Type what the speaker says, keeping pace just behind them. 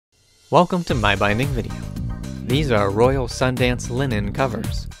Welcome to My Binding Video. These are Royal Sundance linen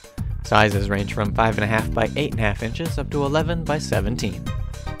covers. Sizes range from 5.5 by 8.5 inches up to 11 by 17.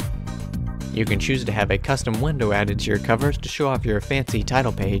 You can choose to have a custom window added to your covers to show off your fancy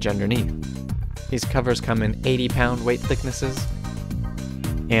title page underneath. These covers come in 80-pound weight thicknesses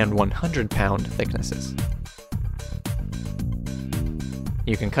and 100-pound thicknesses.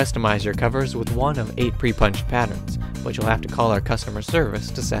 You can customize your covers with one of 8 pre-punched patterns, but you'll have to call our customer service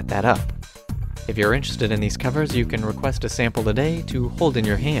to set that up. If you're interested in these covers, you can request a sample today to hold in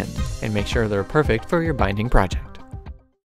your hand and make sure they're perfect for your binding project.